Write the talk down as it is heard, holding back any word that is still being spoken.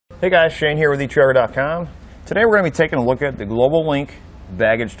Hey guys, Shane here with etrailer.Com. Today we're going to be taking a look at the Global Link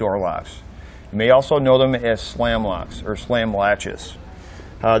baggage door locks. You may also know them as slam locks or slam latches.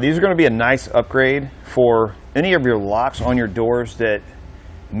 These are going to be a nice upgrade for any of your locks on your doors that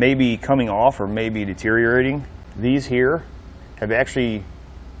may be coming off or may be deteriorating. These here have actually,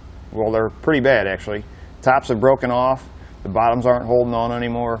 well, they're pretty bad actually. Tops have broken off, the bottoms aren't holding on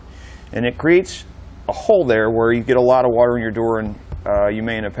anymore, and it creates a hole there where you get a lot of water in your door and you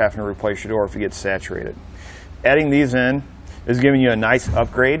may end up having to replace your door if it gets saturated. Adding these in is giving you a nice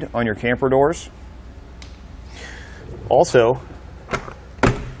upgrade on your camper doors. Also,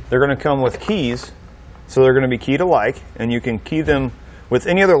 they're going to come with keys, so they're going to be key to like, and you can key them with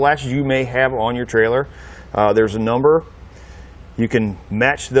any other latches you may have on your trailer. There's a number. You can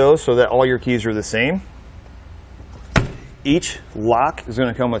match those so that all your keys are the same. Each lock is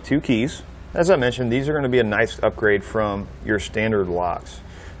going to come with 2 keys. As I mentioned, these are going to be a nice upgrade from your standard locks.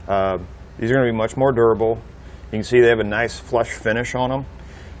 These are going to be much more durable. You can see they have a nice flush finish on them.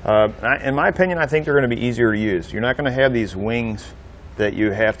 In my opinion, I think they're going to be easier to use. You're not going to have these wings that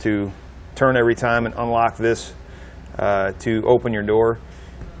you have to turn every time and unlock this to open your door.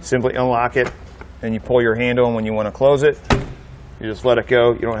 Simply unlock it and you pull your handle, and when you want to close it, you just let it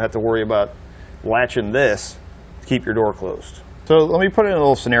go. You don't have to worry about latching this to keep your door closed. So let me put in a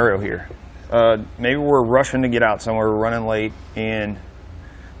little scenario here. Maybe we're rushing to get out somewhere, we're running late, and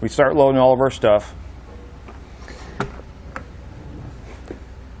we start loading all of our stuff.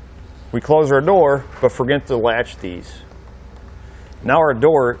 We close our door, but forget to latch these. Now our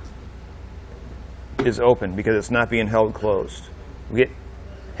door is open because it's not being held closed. We get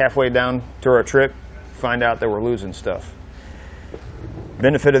halfway down to our trip, find out that we're losing stuff.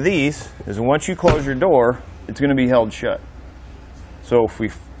 Benefit of these is once you close your door, it's going to be held shut. So if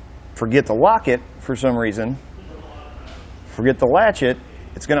we forget to lock it for some reason, forget to latch it,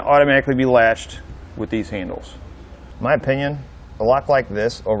 it's going to automatically be latched with these handles. In my opinion, a lock like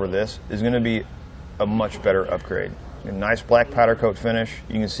this over this is going to be a much better upgrade. A nice black powder coat finish.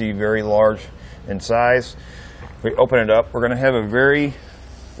 You can see very large in size. If we open it up, we're going to have a very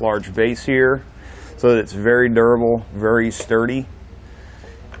large base here so that it's very durable, very sturdy.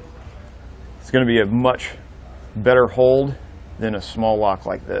 It's going to be a much better hold than a small lock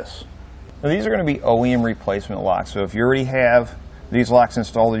like this. Now, these are going to be OEM replacement locks, so if you already have these locks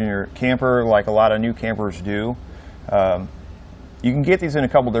installed in your camper like a lot of new campers do, you can get these in a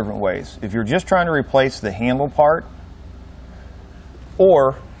couple different ways. If you're just trying to replace the handle part,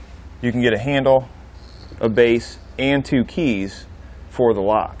 or you can get a handle, a base, and 2 keys for the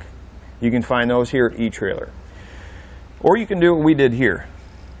lock. You can find those here at eTrailer. Or you can do what we did here.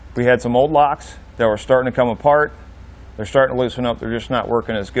 We had some old locks that were starting to come apart. They're starting to loosen up, they're just not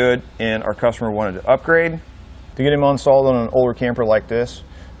working as good, and our customer wanted to upgrade. To get them installed on an older camper like this,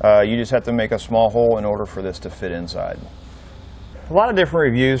 you just have to make a small hole in order for this to fit inside. A lot of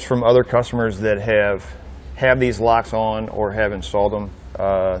different reviews from other customers that have these locks on or have installed them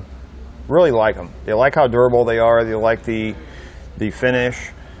really like them. They like how durable they are, they like the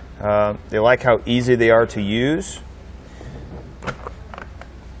finish, they like how easy they are to use.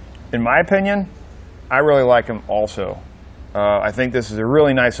 In my opinion, I really like them also. I think this is a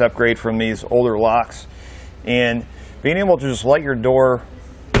really nice upgrade from these older locks, and being able to just let your door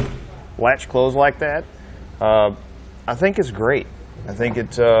latch close like that, I think is great. I think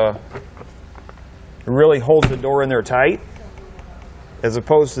it really holds the door in there tight, as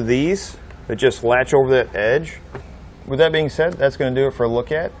opposed to these that just latch over that edge. With that being said, that's going to do it for a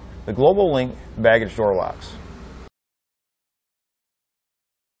look at the Global Link baggage door locks.